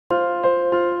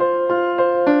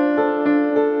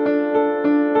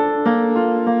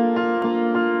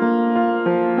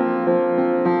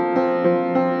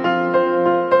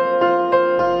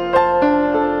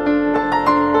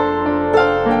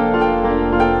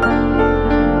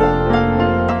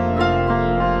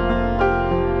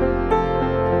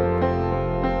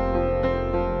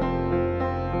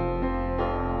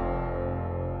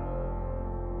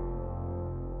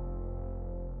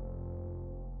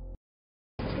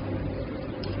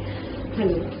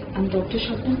Hello, I'm Dr.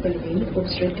 Parvin,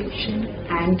 obstetrician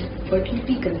and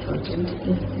fertility consultant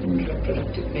in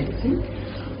reproductive medicine.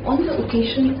 On the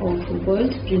occasion of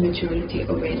World Prematurity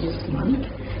Awareness Month,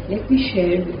 let me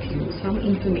share with you some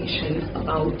information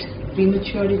about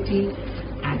prematurity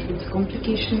and its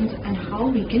complications and how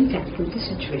we can tackle the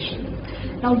situation.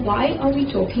 Now, why are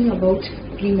we talking about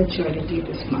prematurity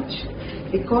this much?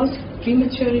 Because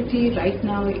prematurity right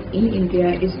now in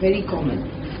India is very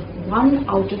common. 1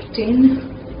 out of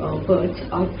 10 births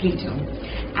are preterm,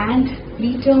 and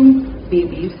preterm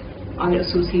babies are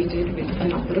associated with a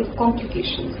number of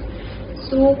complications.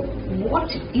 So what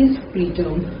is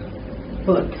preterm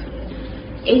birth?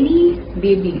 Any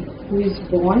baby who is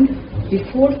born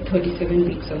before 37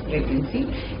 weeks of pregnancy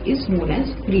is known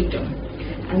as preterm,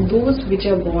 and those which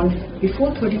are born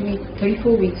before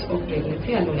 34 weeks of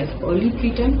pregnancy are known as early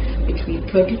preterm. Between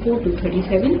 34 to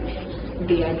 37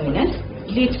 they are known as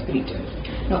late preterm.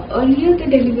 Now, earlier the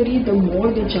delivery, the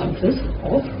more the chances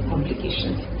of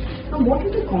complications. Now, what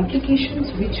are the complications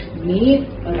which may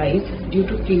arise due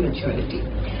to prematurity?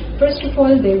 First of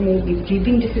all, there may be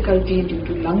breathing difficulty due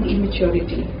to lung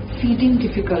immaturity, feeding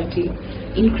difficulty,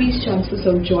 increased chances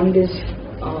of jaundice.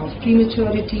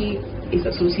 Prematurity is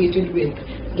associated with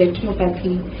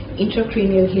retinopathy,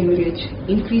 intracranial hemorrhage,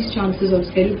 increased chances of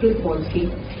cerebral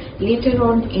palsy. Later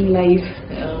on in life,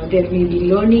 there may be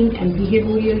learning and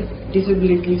behavioral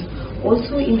disabilities.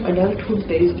 Also in adulthood,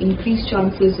 there is increased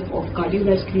chances of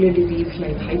cardiovascular disease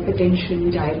like hypertension,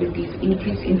 diabetes,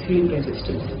 increased insulin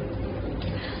resistance.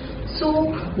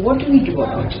 So what do we do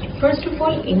about it? First of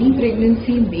all, any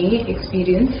pregnancy may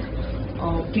experience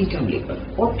preterm labor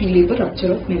or pre-labor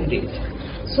rupture of membranes.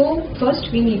 So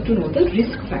first we need to know the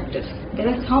risk factors. There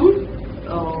are some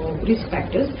risk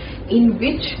factors in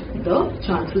which the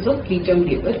chances of preterm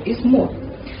labor is more.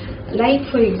 Like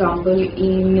for example,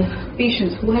 in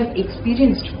patients who have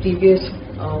experienced previous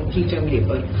preterm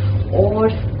labor,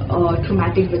 or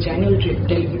traumatic vaginal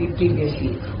delivery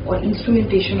previously, or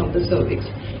instrumentation of the cervix.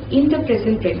 In the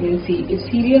present pregnancy, if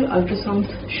serial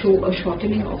ultrasounds show a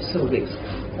shortening of cervix,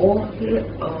 or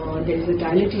there is a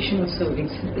dilatation of cervix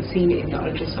seen in the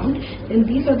ultrasound, then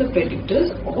these are the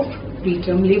predictors of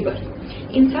preterm labor.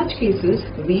 In such cases,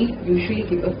 we usually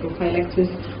give a prophylaxis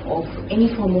of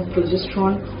any form of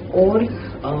progesterone or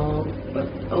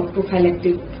a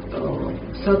prophylactic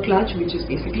cerclage, which is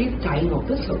basically tying of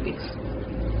the cervix.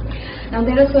 Now,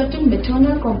 there are certain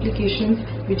maternal complications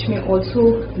which may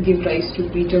also give rise to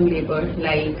preterm labor,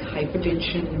 like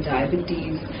hypertension,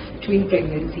 diabetes, twin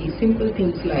pregnancy, simple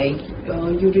things like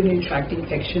urinary tract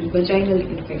infection, vaginal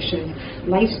infections,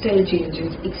 lifestyle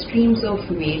changes, extremes of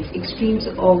weight, extremes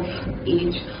of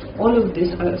age. All of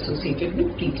this are associated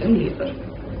with preterm labor.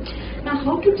 Now,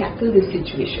 how to tackle this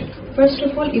situation? First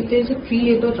of all, if there is a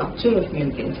pre-labor rupture of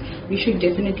membranes, we should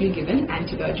definitely give an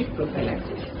antibiotic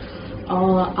prophylaxis.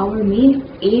 Our main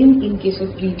aim in case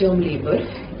of preterm labor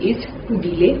is to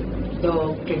delay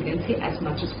the pregnancy as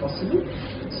much as possible,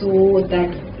 so that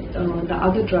the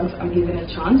other drugs are given a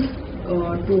chance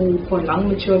for lung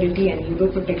maturity and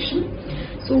neuroprotection.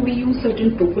 So we use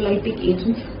certain prophylactic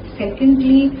agents.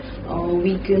 Secondly,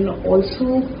 we can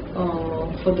also,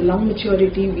 for the lung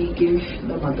maturity, we give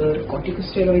the mother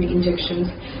corticosteroid injections.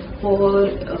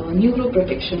 For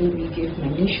neuroprotection, we give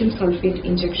magnesium sulfate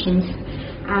injections.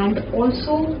 And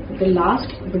also, the last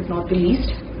but not the least,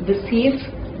 the safe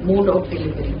mode of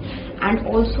delivery, and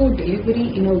also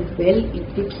delivery in a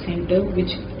well-equipped center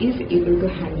which is able to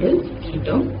handle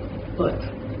preterm birth.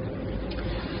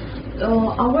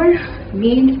 Our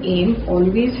main aim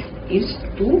always is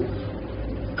to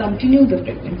continue the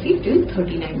pregnancy till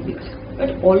 39 weeks.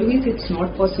 But always it's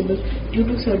not possible due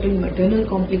to certain maternal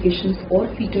complications or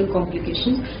fetal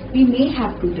complications. We may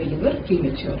have to deliver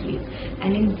prematurely,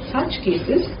 and in such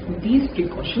cases these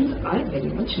precautions are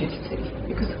very much necessary,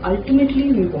 because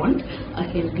ultimately we want a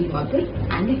healthy mother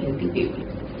and a healthy baby.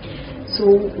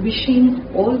 So wishing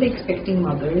all the expecting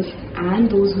mothers and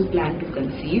those who plan to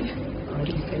conceive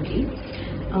recently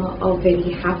a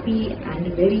very happy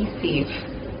and very safe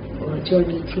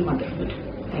journey through motherhood.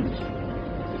 Thank you.